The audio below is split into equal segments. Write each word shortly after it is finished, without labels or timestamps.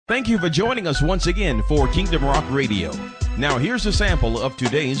Thank you for joining us once again for Kingdom Rock Radio. Now here's a sample of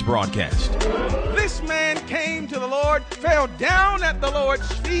today's broadcast. This man came to the Lord, fell down at the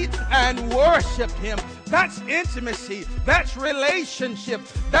Lord's feet, and worshiped him. That's intimacy. That's relationship.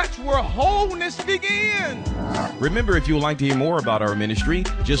 That's where wholeness begins. Remember, if you would like to hear more about our ministry,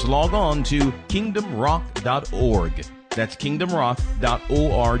 just log on to kingdomrock.org. That's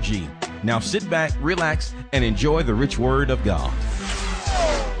kingdomrock.org. Now sit back, relax, and enjoy the rich word of God.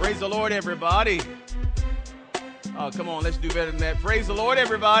 Praise the Lord, everybody. Oh, come on, let's do better than that. Praise the Lord,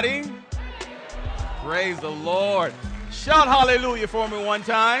 everybody. Praise the Lord. Shout hallelujah for me one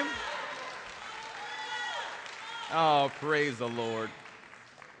time. Oh, praise the Lord.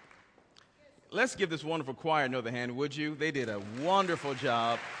 Let's give this wonderful choir another hand, would you? They did a wonderful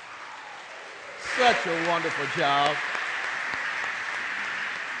job. Such a wonderful job.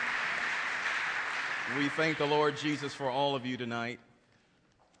 We thank the Lord Jesus for all of you tonight.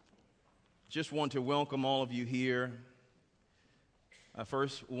 Just want to welcome all of you here. I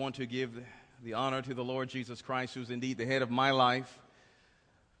first want to give the honor to the Lord Jesus Christ, who's indeed the head of my life.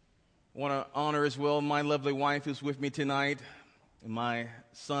 I want to honor as well my lovely wife who's with me tonight, and my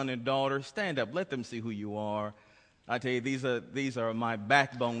son and daughter. Stand up. Let them see who you are. I tell you, these are my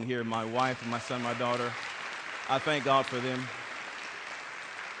backbone here, my wife and my son, my daughter. I thank God for them.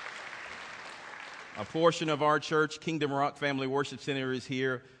 A portion of our church, Kingdom Rock Family Worship Center, is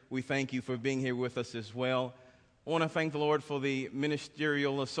here. We thank you for being here with us as well. I want to thank the Lord for the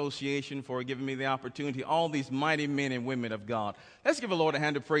Ministerial Association for giving me the opportunity, all these mighty men and women of God. Let's give the Lord a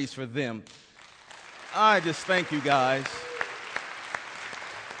hand of praise for them. I just thank you guys.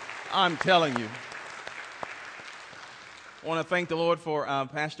 I'm telling you. I want to thank the Lord for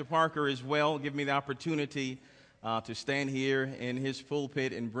Pastor Parker as well, giving me the opportunity to stand here in his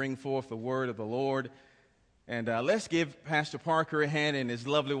pulpit and bring forth the word of the Lord. And let's give Pastor Parker a hand and his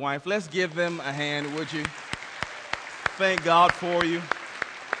lovely wife. Let's give them a hand, would you? Thank God for you.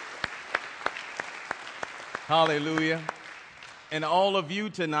 Hallelujah. And all of you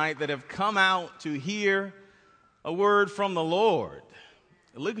tonight that have come out to hear a word from the Lord.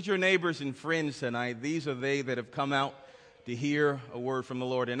 Look at your neighbors and friends tonight. These are they that have come out to hear a word from the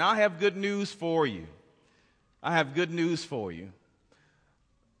Lord. And I have good news for you. I have good news for you.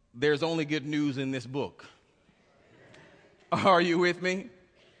 There's only good news in this book. Are you with me?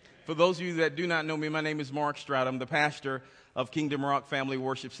 For those of you that do not know me, my name is Mark Stroud. I'm the pastor of Kingdom Rock Family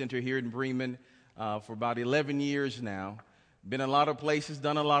Worship Center here in Bremen for about 11 years now. Been a lot of places,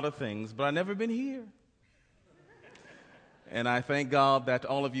 done a lot of things, but I've never been here. And I thank God that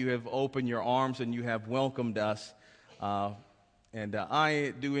all of you have opened your arms and you have welcomed us. And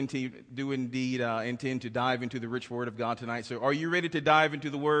I do indeed intend to dive into the rich word of God tonight. So are you ready to dive into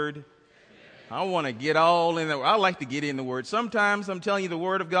the word? I want to get all in there. I like to get in the word. Sometimes I'm telling you, the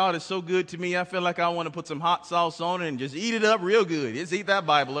word of God is so good to me, I feel like I want to put some hot sauce on it and just eat it up real good. Just eat that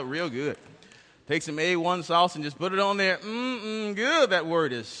Bible up real good. Take some A1 sauce and just put it on there. Good. That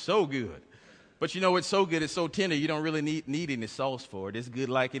word is so good. But you know, it's so good, it's so tender, you don't really need any sauce for it. It's good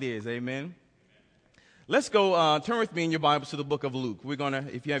like it is. Amen. Let's go, turn with me in your Bibles to the book of Luke. We're going to,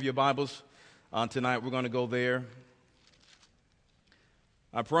 if you have your Bibles tonight, we're going to go there.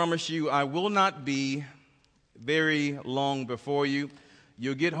 I promise you, I will not be very long before you.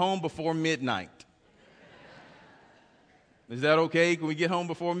 You'll get home before midnight. Is that okay? Can we get home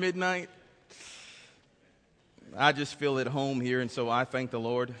before midnight? I just feel at home here, and so I thank the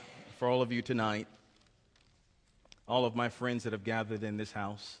Lord for all of you tonight, all of my friends that have gathered in this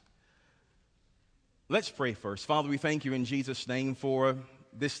house. Let's pray first. Father, we thank you in Jesus' name for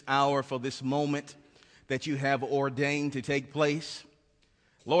this hour, for this moment that you have ordained to take place.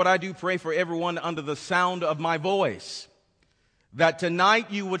 Lord, I do pray for everyone under the sound of my voice, that tonight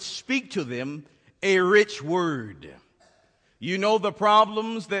you would speak to them a rich word. You know the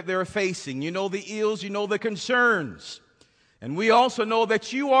problems that they're facing. You know the ills. You know the concerns. And we also know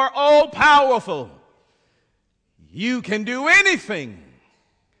that you are all powerful. You can do anything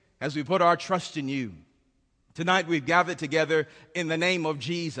as we put our trust in you. Tonight we've gathered together in the name of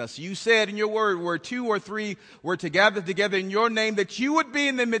Jesus. You said in your word, where two or three were to gather together in your name, that you would be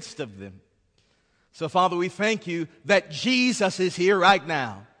in the midst of them. So, Father, we thank you that Jesus is here right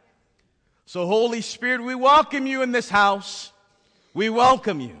now. So, Holy Spirit, we welcome you in this house. We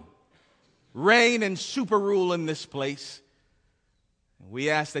welcome you. Reign and super rule in this place.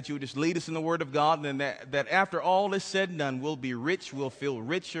 We ask that you would just lead us in the word of God, and that after all is said and done, we'll be rich, we'll feel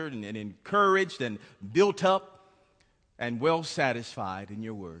richer and encouraged and built up and well satisfied in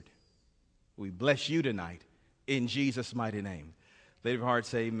your word. We bless you tonight in Jesus' mighty name. Let your heart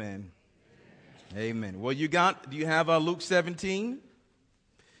say amen. Amen. Well, do you have Luke 17?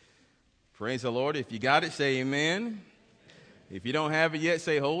 Praise the Lord. If you got it, say amen. If you don't have it yet,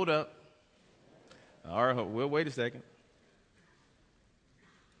 say hold up. All right, we'll wait a second.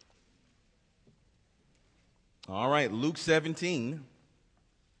 All right, Luke 17.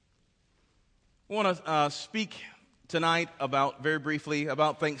 I want to speak tonight very briefly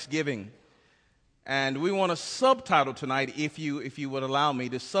about Thanksgiving. And we want to subtitle tonight, if you would allow me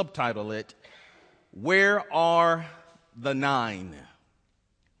to subtitle it, Where Are the Nine?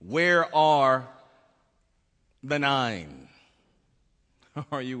 Where are the nine?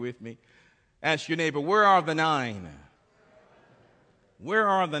 Are you with me? Ask your neighbor, where are the nine? Where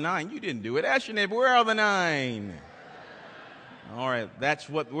are the nine? You didn't do it. Ask your neighbor, where are the nine? All right, that's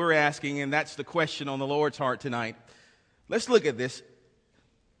what we're asking, and that's the question on the Lord's heart tonight. Let's look at this.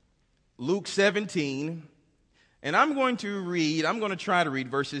 Luke 17, and I'm going to try to read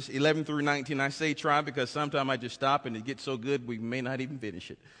verses 11 through 19. I say try because sometimes I just stop and it gets so good we may not even finish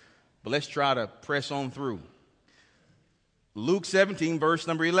it. But let's try to press on through. Luke 17, verse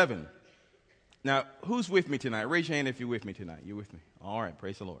number 11. Now, who's with me tonight? Raise your hand if you're with me tonight. You're with me. All right,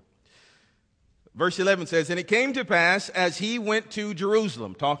 praise the Lord. Verse 11 says, "And it came to pass as he went to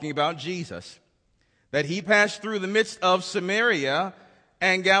Jerusalem," talking about Jesus, "that he passed through the midst of Samaria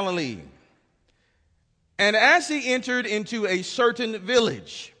and Galilee. And as he entered into a certain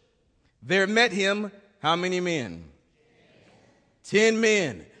village, there met him," how many men? 10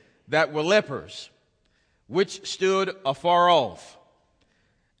 men that were lepers, which stood afar off.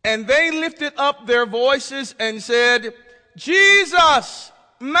 And they lifted up their voices and said, "Jesus,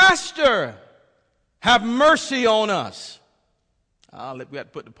 Master, have mercy on us." We got to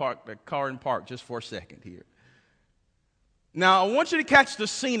put the car in park just for a second here. Now, I want you to catch the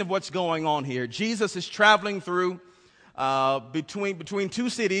scene of what's going on here. Jesus is traveling through between two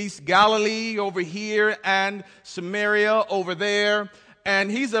cities, Galilee over here and Samaria over there.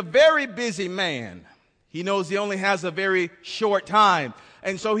 And he's a very busy man. He knows he only has a very short time.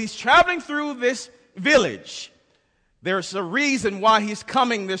 And so he's traveling through this village. There's a reason why he's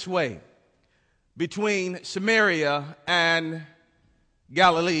coming this way between Samaria and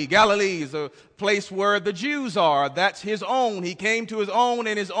Galilee. Galilee is a place where the Jews are. That's his own. He came to his own,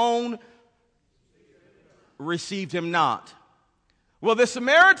 and his own received him not. Well, the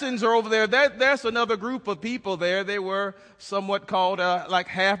Samaritans are over there. There's another group of people there. They were somewhat called like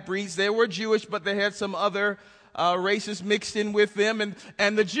half-breeds. They were Jewish, but they had some other races mixed in with them.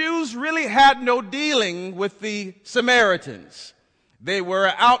 And the Jews really had no dealing with the Samaritans. They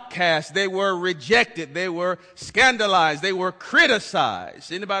were outcast. They were rejected. They were scandalized. They were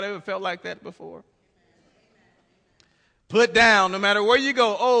criticized. Anybody ever felt like that before? Put down, no matter where you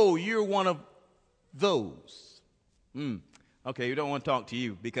go. Oh, you're one of those. Okay, we don't want to talk to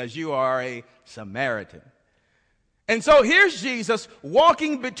you because you are a Samaritan. And so here's Jesus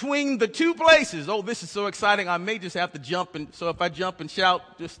walking between the two places. Oh, this is so exciting. I may just have to jump. And so if I jump and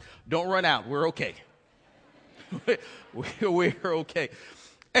shout, just don't run out. We're okay. We're okay.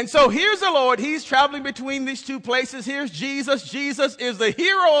 And so here's the Lord. He's traveling between these two places. Here's Jesus. Jesus is the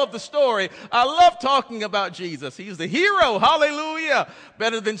hero of the story. I love talking about Jesus. He's the hero. Hallelujah.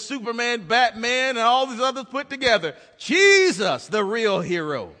 Better than Superman, Batman, and all these others put together. Jesus, the real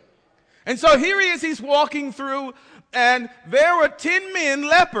hero. And so here he is. He's walking through, and there were 10 men,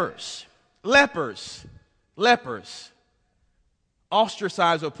 lepers,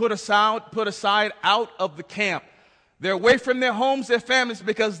 ostracized or put aside out of the camp. They're away from their homes, their families,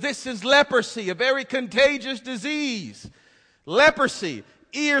 because this is leprosy, a very contagious disease. Leprosy,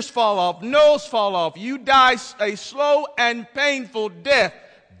 ears fall off, nose fall off. You die a slow and painful death.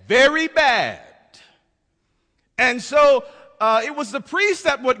 Very bad. And so it was the priest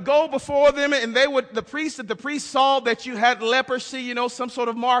that would go before them, and if the priest saw that you had leprosy, some sort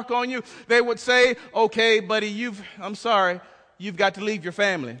of mark on you, they would say, "Okay, buddy, I'm sorry, you've got to leave your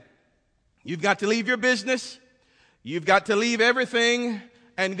family. You've got to leave your business. You've got to leave everything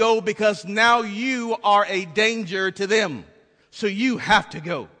and go because now you are a danger to them. So you have to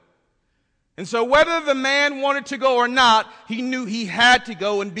go." And so whether the man wanted to go or not, he knew he had to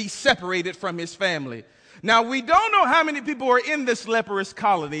go and be separated from his family. Now, we don't know how many people are in this leprous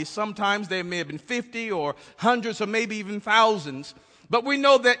colony. Sometimes there may have been 50 or hundreds or maybe even thousands. But we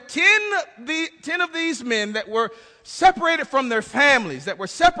know that 10 of these men that were separated from their families, that were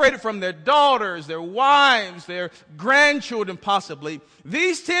separated from their daughters, their wives, their grandchildren possibly,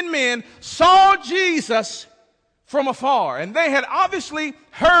 these 10 men saw Jesus from afar. And they had obviously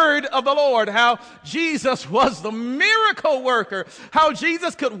heard of the Lord, how Jesus was the miracle worker, how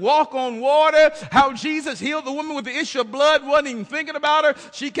Jesus could walk on water, how Jesus healed the woman with the issue of blood, wasn't even thinking about her.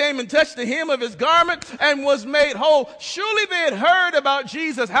 She came and touched the hem of his garment and was made whole. Surely they had heard about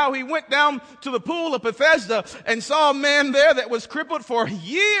Jesus, how he went down to the pool of Bethesda and saw a man there that was crippled for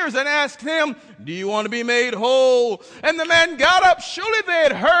years and asked him, do you want to be made whole? And the man got up. Surely they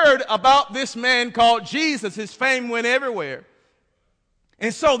had heard about this man called Jesus. His fame went everywhere.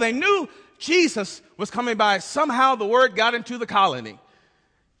 And so they knew Jesus was coming by. Somehow the word got into the colony.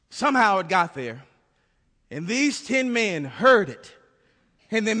 Somehow it got there. And these 10 men heard it.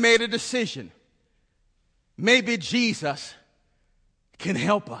 And they made a decision. Maybe Jesus can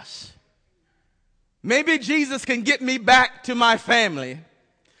help us. Maybe Jesus can get me back to my family.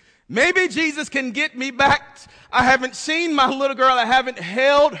 Maybe Jesus can get me back. I haven't seen my little girl. I haven't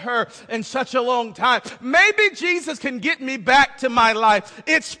held her in such a long time. Maybe Jesus can get me back to my life.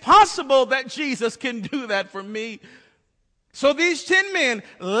 It's possible that Jesus can do that for me. So these 10 men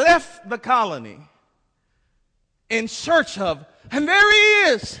left the colony in search of, and there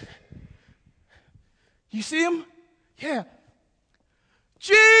he is. You see him? Yeah.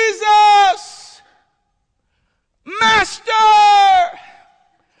 Jesus! Master!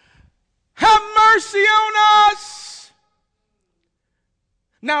 Have mercy on us.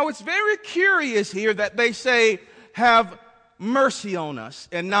 Now, it's very curious here that they say, have mercy on us,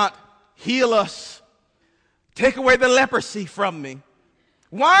 and not heal us. Take away the leprosy from me.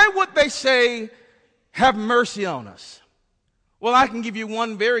 Why would they say, have mercy on us? Well, I can give you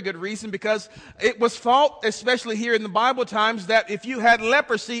one very good reason, because it was thought, especially here in the Bible times, that if you had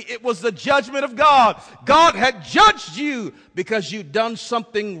leprosy, it was the judgment of God. God had judged you because you'd done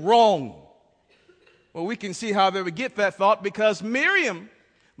something wrong. Well, we can see how they would get that thought, because Miriam,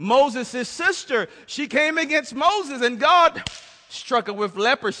 Moses' sister, she came against Moses and God struck her with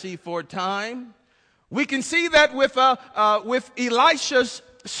leprosy for a time. We can see that with Elisha's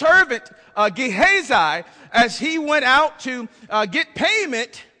servant, Gehazi, as he went out to get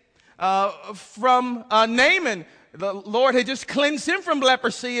payment from Naaman. The Lord had just cleansed him from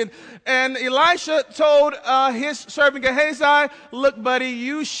leprosy, and Elisha told his servant Gehazi, look, buddy,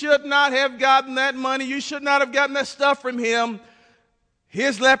 you should not have gotten that money. You should not have gotten that stuff from him.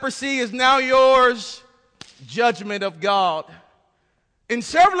 His leprosy is now yours. Judgment of God. In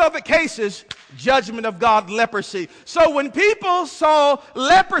several other cases, judgment of God, leprosy. So when people saw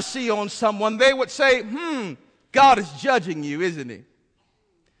leprosy on someone, they would say, God is judging you, isn't he?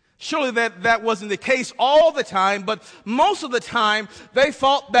 Surely that wasn't the case all the time, but most of the time they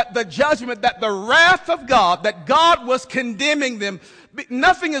thought that the judgment, that the wrath of God, that God was condemning them.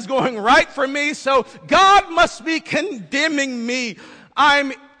 Nothing is going right for me, so God must be condemning me.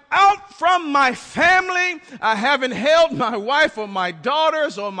 I'm out from my family. I haven't held my wife or my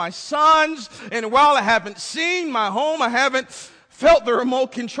daughters or my sons in a while. I haven't seen my home. I haven't felt the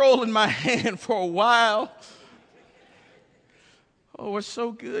remote control in my hand for a while. Oh, it's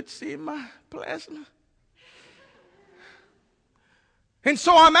so good seeing my plasma. And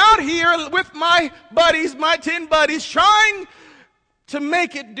so I'm out here with my buddies, my 10 buddies, trying to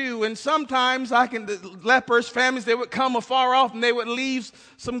make it do. And sometimes the lepers, families, they would come afar off and they would leave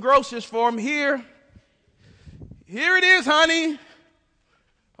some groceries for them. Here it is, honey.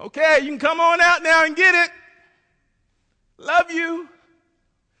 Okay, you can come on out now and get it. Love you.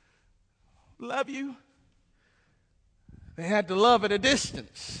 Love you. They had to love at a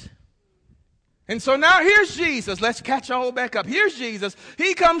distance. And so now here's Jesus. Let's catch all back up. Here's Jesus.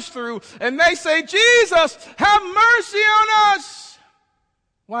 He comes through and they say, Jesus, have mercy on us.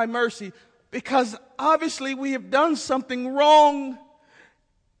 Why mercy? Because obviously we have done something wrong,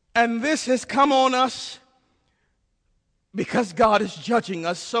 and this has come on us because God is judging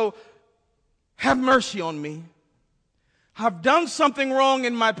us. So have mercy on me. I've done something wrong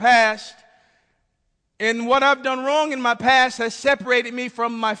in my past. And what I've done wrong in my past has separated me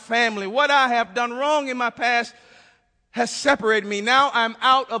from my family. What I have done wrong in my past has separated me. Now I'm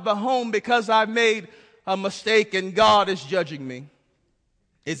out of the home because I've made a mistake and God is judging me.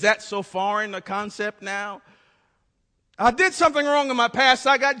 Is that so foreign a concept now? I did something wrong in my past.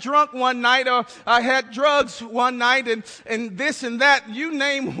 I got drunk one night, or I had drugs one night, and this and that, you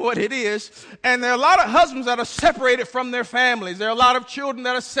name what it is. And there are a lot of husbands that are separated from their families. There are a lot of children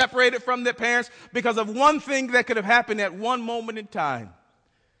that are separated from their parents because of one thing that could have happened at one moment in time.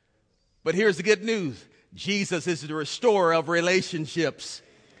 But here's the good news. Jesus is the restorer of relationships.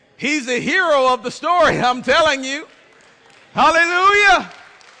 He's the hero of the story, I'm telling you. Hallelujah.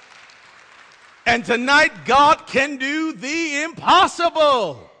 And tonight, God can do the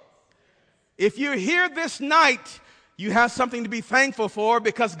impossible. If you're here this night, you have something to be thankful for,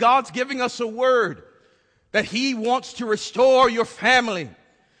 because God's giving us a word that He wants to restore your family.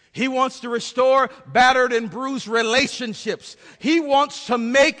 He wants to restore battered and bruised relationships. He wants to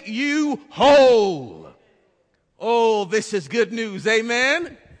make you whole. Oh, this is good news.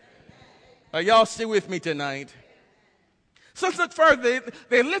 Amen? Are y'all still with me tonight? So let's look further.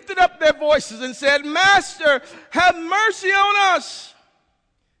 They lifted up their voices and said, Master, have mercy on us.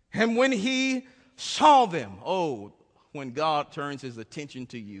 And when He saw them, oh, when God turns His attention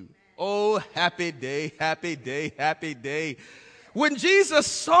to you, oh, happy day, happy day, happy day. When Jesus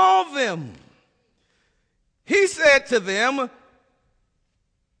saw them, He said to them,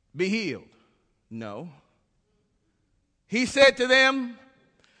 be healed. No. He said to them,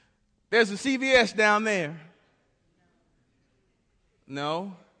 there's a CVS down there.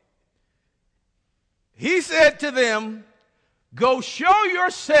 No. He said to them, go show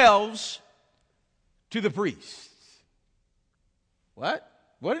yourselves to the priests. What?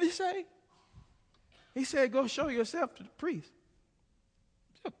 What did He say? He said, go show yourself to the priest.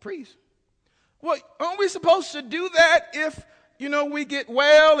 A priest. Well, aren't we supposed to do that if, we get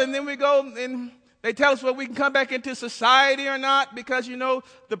well and then we go and they tell us whether we can come back into society or not? Because,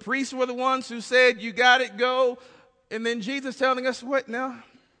 the priests were the ones who said, you got it, go. And then Jesus telling us, what now?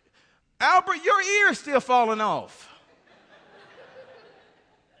 Albert, your ear is still falling off.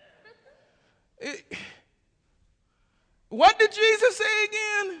 What did Jesus say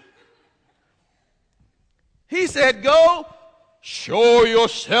again? He said, go show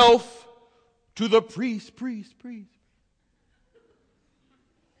yourself to the priest.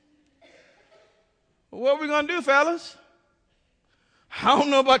 What are we going to do, fellas? I don't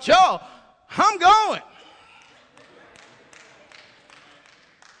know about y'all. I'm going.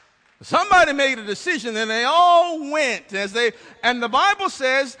 Somebody made a decision and they all went and the Bible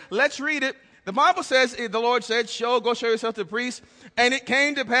says, let's read it. The Bible says, the Lord said, go show yourself to the priest. And it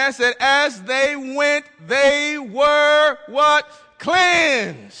came to pass that as they went, they were what?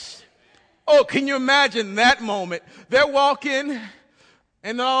 Cleansed. Oh, can you imagine that moment? They're walking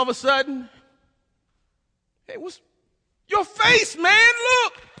and then all of a sudden, it was your face, man,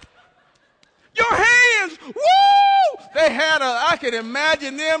 look. Your hands, woo! I could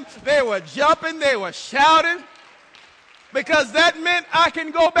imagine them. They were jumping, they were shouting. Because that meant I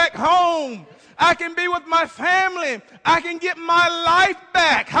can go back home. I can be with my family. I can get my life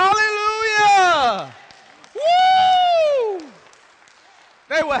back. Hallelujah! Woo!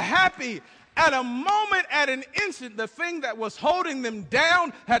 They were happy. At a moment, at an instant, the thing that was holding them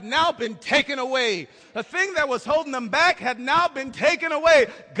down had now been taken away. The thing that was holding them back had now been taken away.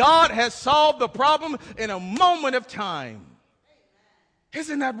 God has solved the problem in a moment of time.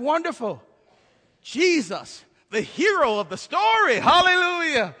 Isn't that wonderful? Jesus, the hero of the story,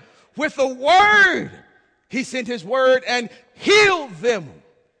 hallelujah, with the word, He sent His word and healed them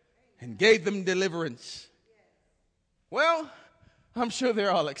and gave them deliverance. Well, I'm sure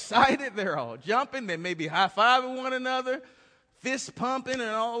they're all excited. They're all jumping. They may be high-fiving one another, fist pumping and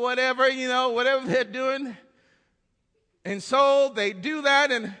all whatever, whatever they're doing. And so they do that,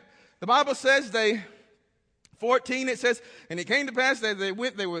 and the Bible says 14, it says, and it came to pass that they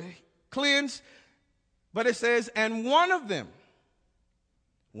went, they were cleansed. But it says, and one of them,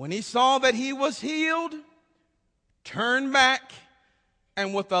 when he saw that he was healed, turned back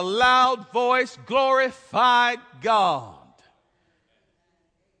and with a loud voice glorified God.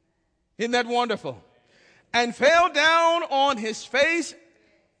 Isn't that wonderful? And fell down on his face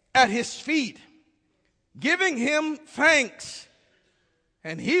at his feet, giving Him thanks.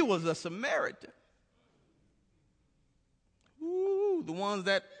 And he was a Samaritan. Ooh, the ones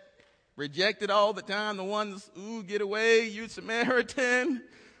that rejected all the time, the ones, get away, you Samaritan.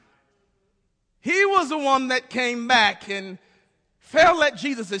 He was the one that came back and fell at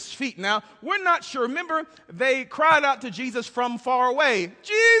Jesus' feet. Now, we're not sure. Remember, they cried out to Jesus from far away,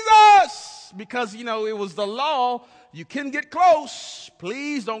 Jesus! Because, it was the law. You couldn't get close.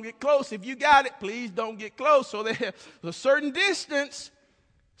 Please don't get close. If you got it, please don't get close. So there's a certain distance.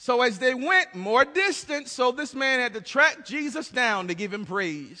 So as they went, more distance. So this man had to track Jesus down to give Him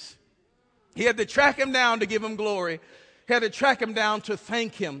praise. He had to track Him down to give Him glory. He had to track Him down to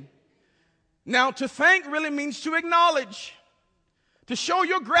thank Him. Now, to thank really means to acknowledge, to show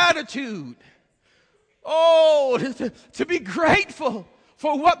your gratitude. Oh, to be grateful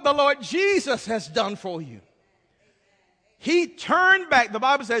for what the Lord Jesus has done for you. He turned back. The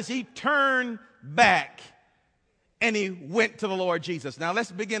Bible says He turned back and He went to the Lord Jesus. Now,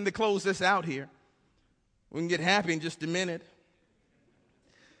 let's begin to close this out here. We can get happy in just a minute.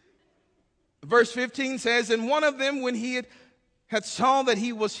 Verse 15 says, and one of them, when he had saw that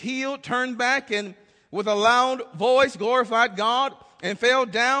he was healed, turned back and with a loud voice glorified God and fell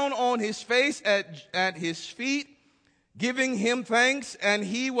down on his face at his feet, giving him thanks, and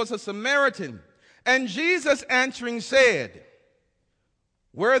he was a Samaritan. And Jesus answering said,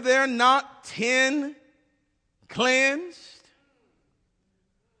 were there not 10 cleansed?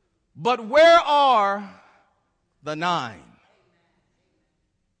 But where are the 9?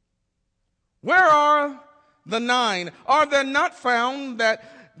 Where are the 9? Are there not found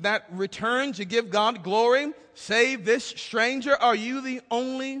that return to give God glory, save this stranger? Are you the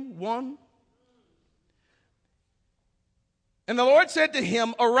only one? And the Lord said to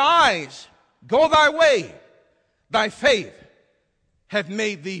him, arise, go thy way, thy faith hath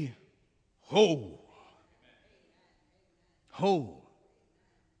made thee whole. Whole.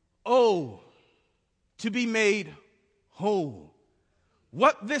 Oh, to be made whole.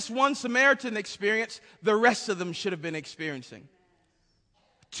 What this one Samaritan experienced, the rest of them should have been experiencing.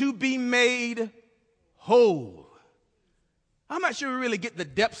 To be made whole. I'm not sure we really get the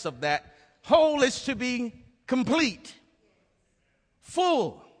depths of that. Whole is to be complete,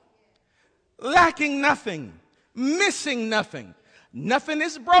 full, lacking nothing, missing nothing. Nothing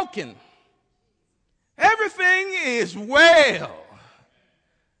is broken. Everything is well.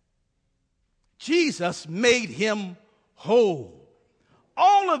 Jesus made him whole.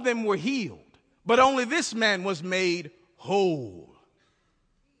 All of them were healed, but only this man was made whole.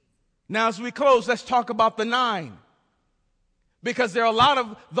 Now, as we close, let's talk about the 9. Because there are a lot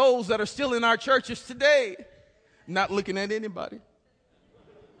of those that are still in our churches today, not looking at anybody.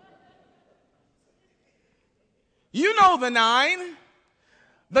 You know the 9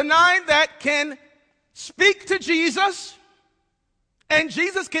 that can speak to Jesus, and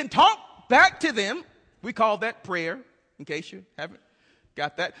Jesus can talk back to them. We call that prayer, in case you haven't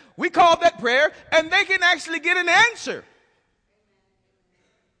got that. We call that prayer, and they can actually get an answer.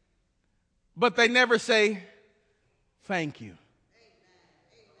 But they never say, thank you.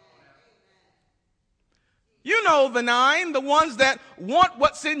 You know the 9, the ones that want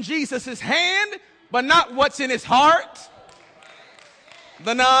what's in Jesus' hand, but not what's in his heart.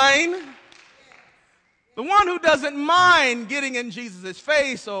 The 9, the one who doesn't mind getting in Jesus'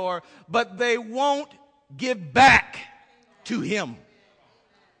 face, but they won't give back to him.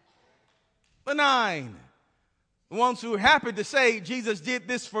 The 9, the ones who are happy to say, Jesus did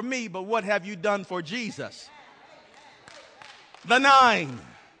this for me, but what have you done for Jesus? The 9,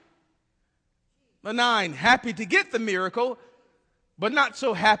 happy to get the miracle, but not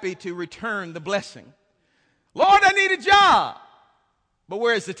so happy to return the blessing. Lord, I need a job, but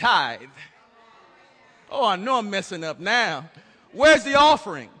where's the tithe? Oh, I know I'm messing up now. Where's the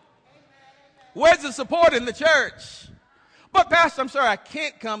offering? Where's the support in the church? But Pastor, I'm sorry, I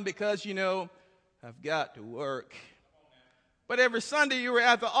can't come because, I've got to work. But every Sunday you were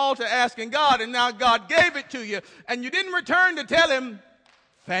at the altar asking God, and now God gave it to you, and you didn't return to tell him,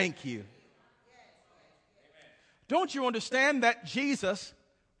 thank you. Don't you understand that Jesus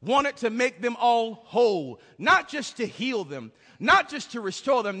wanted to make them all whole, not just to heal them, not just to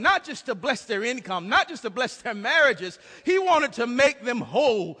restore them, not just to bless their income, not just to bless their marriages. He wanted to make them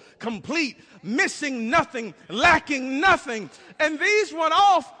whole, complete, missing nothing, lacking nothing. And these went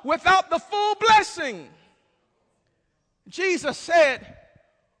off without the full blessing. Jesus said,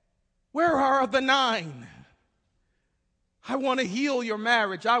 where are the 9? I want to heal your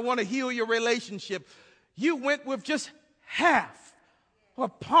marriage. I want to heal your relationship. You went with just half or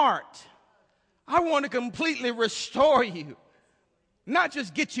part. I want to completely restore you. Not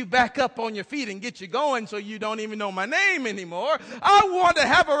just get you back up on your feet and get you going so you don't even know my name anymore. I want to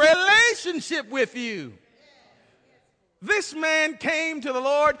have a relationship with you. This man came to the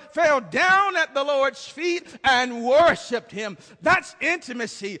Lord, fell down at the Lord's feet, and worshiped him. That's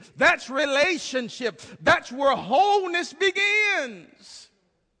intimacy. That's relationship. That's where wholeness begins.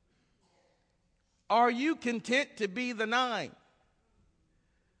 Are you content to be the 9?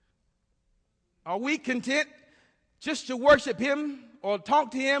 Are we content just to worship him or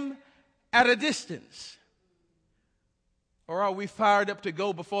talk to him at a distance? Or are we fired up to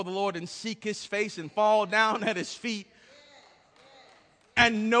go before the Lord and seek his face and fall down at his feet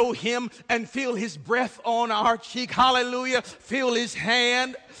and know him and feel his breath on our cheek? Hallelujah. Feel his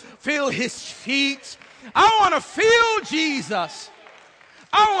hand. Feel his feet. I want to feel Jesus.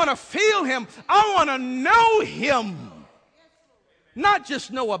 I want to feel him. I want to know him. Not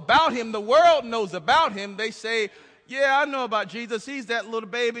just know about him. The world knows about him. They say, yeah, I know about Jesus. He's that little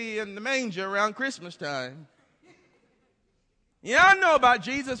baby in the manger around Christmas time. Yeah, I know about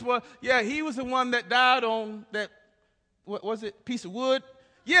Jesus. Well, yeah, he was the one that died on that, what was it, piece of wood?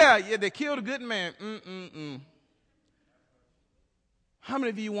 Yeah, they killed a good man. How many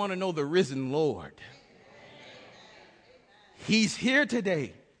of you want to know the risen Lord? He's here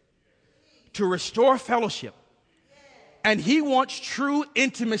today to restore fellowship. And he wants true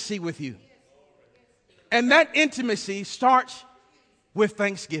intimacy with you. And that intimacy starts with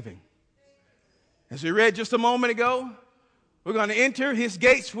thanksgiving. As we read just a moment ago, we're going to enter his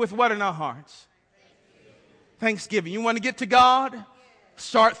gates with what in our hearts? Thanksgiving. You want to get to God?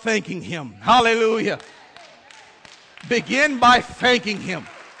 Start thanking him. Hallelujah. Begin by thanking him.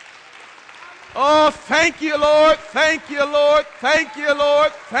 Oh, thank you, Lord. Thank you, Lord. Thank you,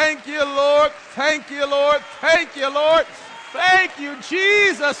 Lord. Thank you, Lord. Thank you, Lord. Thank you, Lord. Thank you,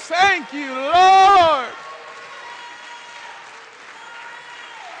 Jesus. Thank you, Lord.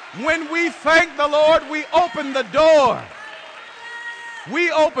 When we thank the Lord, we open the door. We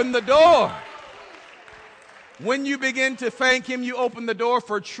open the door. When you begin to thank him, you open the door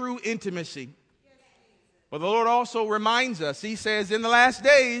for true intimacy. But the Lord also reminds us, he says, in the last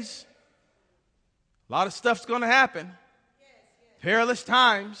days, a lot of stuff's going to happen. Perilous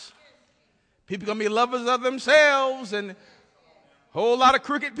times. People are going to be lovers of themselves, and a whole lot of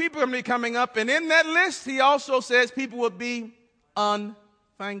crooked people are going to be coming up. And in that list, he also says people will be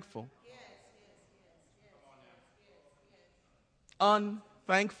unthankful.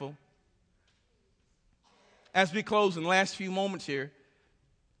 Unthankful. As we close in the last few moments here,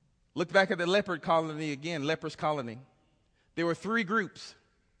 look back at the leopard colony again, lepers colony. There were 3 groups.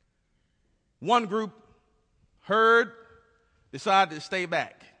 One group heard, decided to stay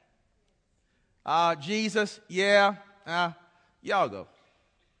back. Jesus, y'all go.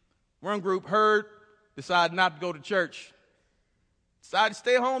 One group heard, decided not to go to church. Decided to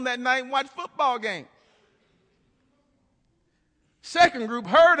stay home that night and watch football game. Second group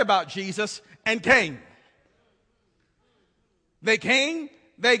heard about Jesus and came. They came,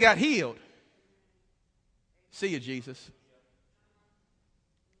 they got healed. See you, Jesus.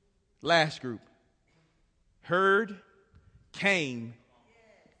 Last group heard, came,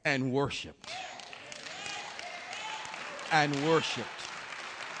 and worshiped. And worshiped.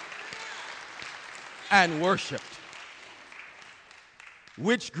 And worshiped.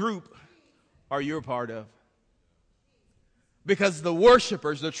 Which group are you a part of? Because the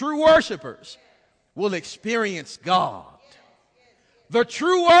worshipers, the true worshipers, will experience God. The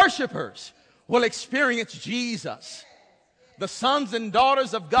true worshipers will experience Jesus. The sons and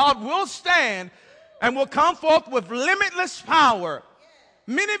daughters of God will stand and will come forth with limitless power.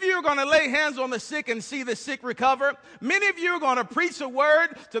 Many of you are going to lay hands on the sick and see the sick recover. Many of you are going to preach a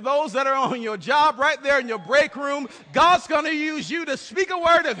word to those that are on your job right there in your break room. God's going to use you to speak a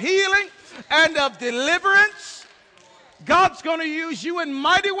word of healing and of deliverance. God's going to use you in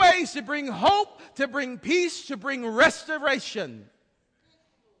mighty ways to bring hope, to bring peace, to bring restoration.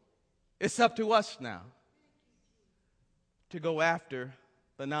 It's up to us now to go after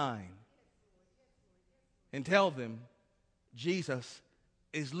the 9 and tell them Jesus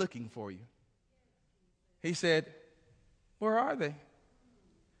is looking for you. He said, where are they?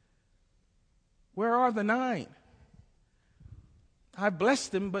 Where are the 9? I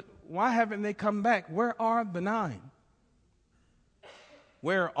blessed them, but why haven't they come back? Where are the 9?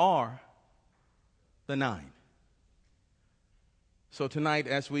 Where are the 9? So tonight,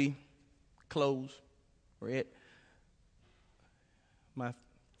 as we close, we're at my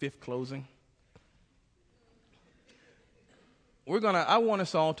 5th closing. I want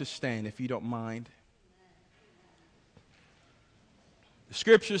us all to stand, if you don't mind. The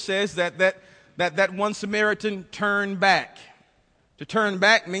scripture says that one Samaritan turned back. To turn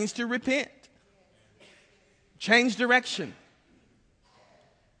back means to repent. Change direction.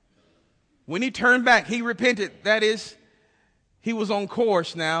 When he turned back, he repented. That is, he was on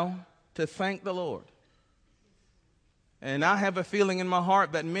course now to thank the Lord. And I have a feeling in my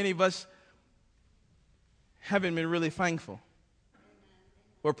heart that many of us haven't been really thankful.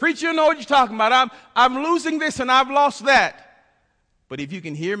 Well, preacher, you know what you're talking about. I'm losing this and I've lost that. But if you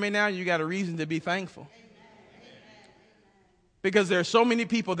can hear me now, you got a reason to be thankful. Because there are so many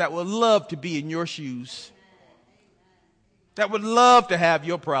people that would love to be in your shoes. That would love to have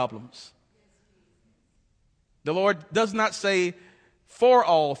your problems. The Lord does not say, for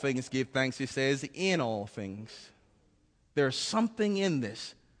all things give thanks. He says, in all things. There's something in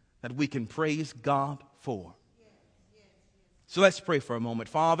this that we can praise God for. So let's pray for a moment.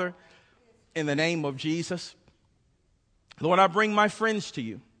 Father, in the name of Jesus, Lord, I bring my friends to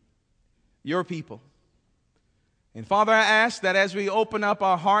you, your people. And Father, I ask that as we open up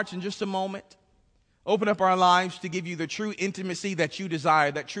our hearts in just a moment, open up our lives to give you the true intimacy that you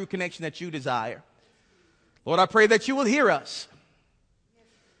desire, that true connection that you desire. Lord, I pray that you will hear us.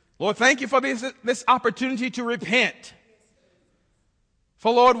 Lord, thank you for this opportunity to repent.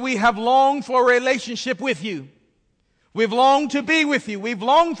 For Lord, we have longed for a relationship with you. We've longed to be with you. We've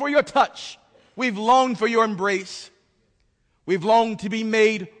longed for your touch. We've longed for your embrace. We've longed to be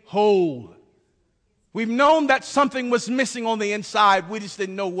made whole. We've known that something was missing on the inside. We just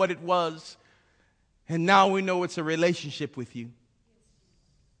didn't know what it was. And now we know it's a relationship with you.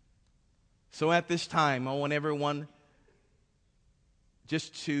 So at this time, I want everyone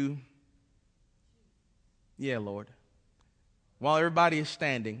just to, Lord, while everybody is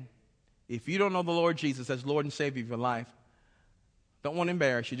standing, if you don't know the Lord Jesus as Lord and Savior of your life, don't want to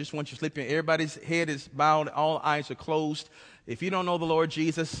embarrass you. Just want you to slip in. Everybody's head is bowed. All eyes are closed. If you don't know the Lord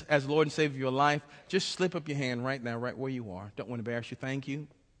Jesus as Lord and Savior of your life, just slip up your hand right now, right where you are. Don't want to embarrass you. Thank you.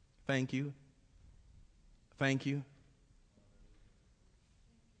 Thank you. Thank you.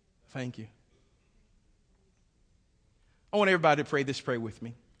 Thank you. I want everybody to pray this prayer with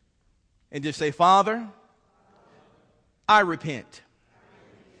me. And just say, Father, I repent.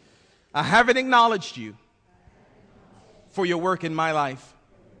 I haven't acknowledged you for your work in my life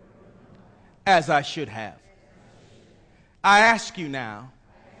as I should have. I ask you now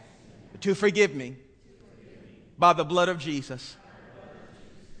to forgive me by the blood of Jesus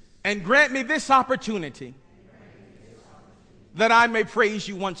and grant me this opportunity that I may praise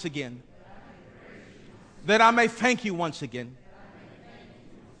you once again, that I may thank you once again.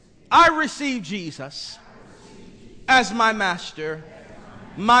 I receive Jesus as my Master,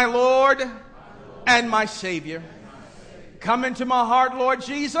 my Lord, and my Savior. Come into my heart, Lord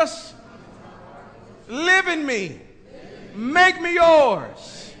Jesus. Live in me. Make me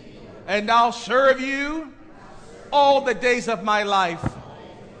yours. And I'll serve you all the days of my life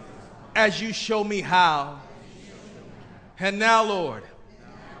as you show me how. And now, Lord,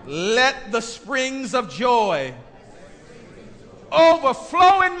 let the springs of joy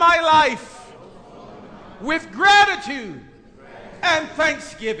overflow in my life with gratitude and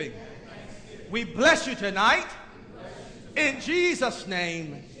thanksgiving. We bless you tonight in Jesus'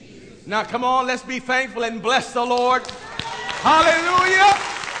 name. Now come on, let's be thankful and bless the Lord. Hallelujah.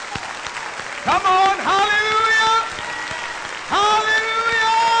 Come on, hallelujah.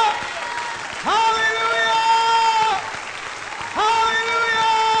 Hallelujah. Hallelujah.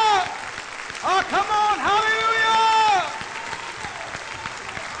 Hallelujah. Oh, come on, hallelujah.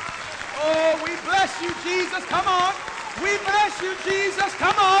 Oh, we bless you, Jesus. Come on. We bless you, Jesus.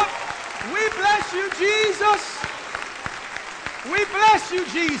 Come on. We bless you, Jesus. We bless you,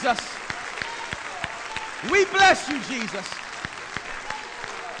 Jesus. We bless you, Jesus.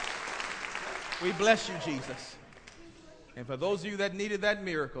 We bless you, Jesus. And for those of you that needed that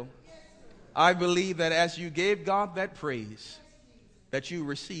miracle, I believe that as you gave God that praise, that you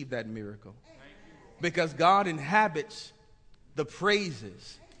received that miracle. Because God inhabits the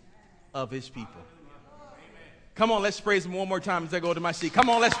praises of his people. Come on, let's praise him one more time as I go to my seat. Come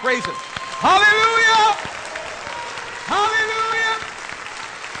on, let's praise him. Hallelujah! Hallelujah!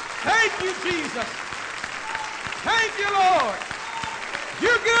 Thank you, Jesus. Thank you, Lord.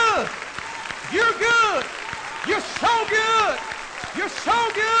 You're good. You're good. You're so good. You're so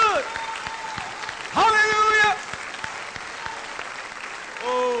good. Hallelujah.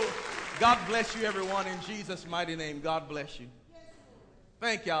 Oh, God bless you, everyone, in Jesus' mighty name. God bless you.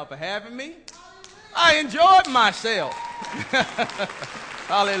 Thank y'all for having me. I enjoyed myself.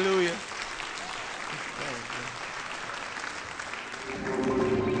 Hallelujah.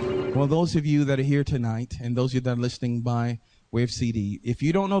 Well, those of you that are here tonight and those of you that are listening by way of CD, if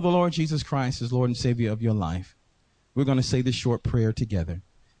you don't know the Lord Jesus Christ as Lord and Savior of your life, we're going to say this short prayer together.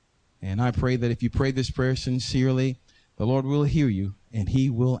 And I pray that if you pray this prayer sincerely, the Lord will hear you and he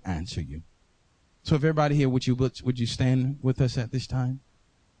will answer you. So if everybody here, would you stand with us at this time?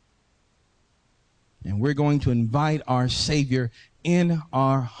 And we're going to invite our Savior in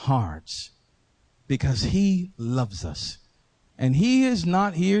our hearts because he loves us. And he is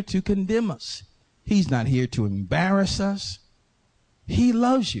not here to condemn us. He's not here to embarrass us. He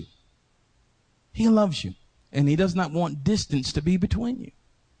loves you. He loves you. And he does not want distance to be between you.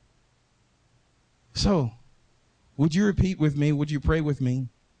 So, would you repeat with me? Would you pray with me?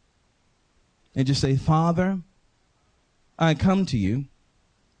 And just say, Father, I come to you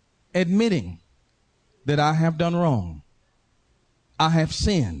admitting that I have done wrong. I have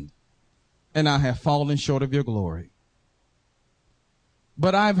sinned and I have fallen short of your glory.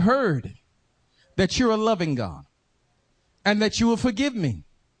 But I've heard that you're a loving God and that you will forgive me.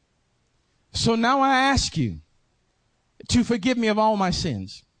 So now I ask you to forgive me of all my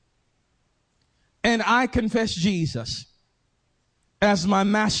sins. And I confess Jesus as my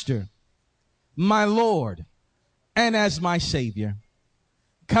Master, my Lord, and as my Savior.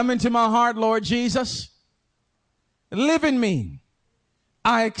 Come into my heart, Lord Jesus. Live in me.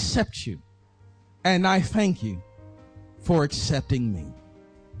 I accept you, and I thank you for accepting me.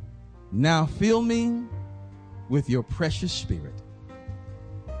 Now fill me with your precious Spirit.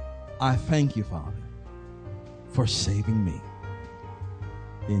 I thank you, Father, for saving me.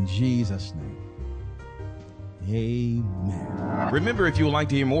 In Jesus' name, amen. Remember, if you would like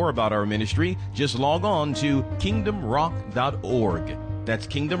to hear more about our ministry, just log on to kingdomrock.org. That's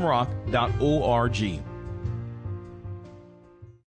kingdomrock.org.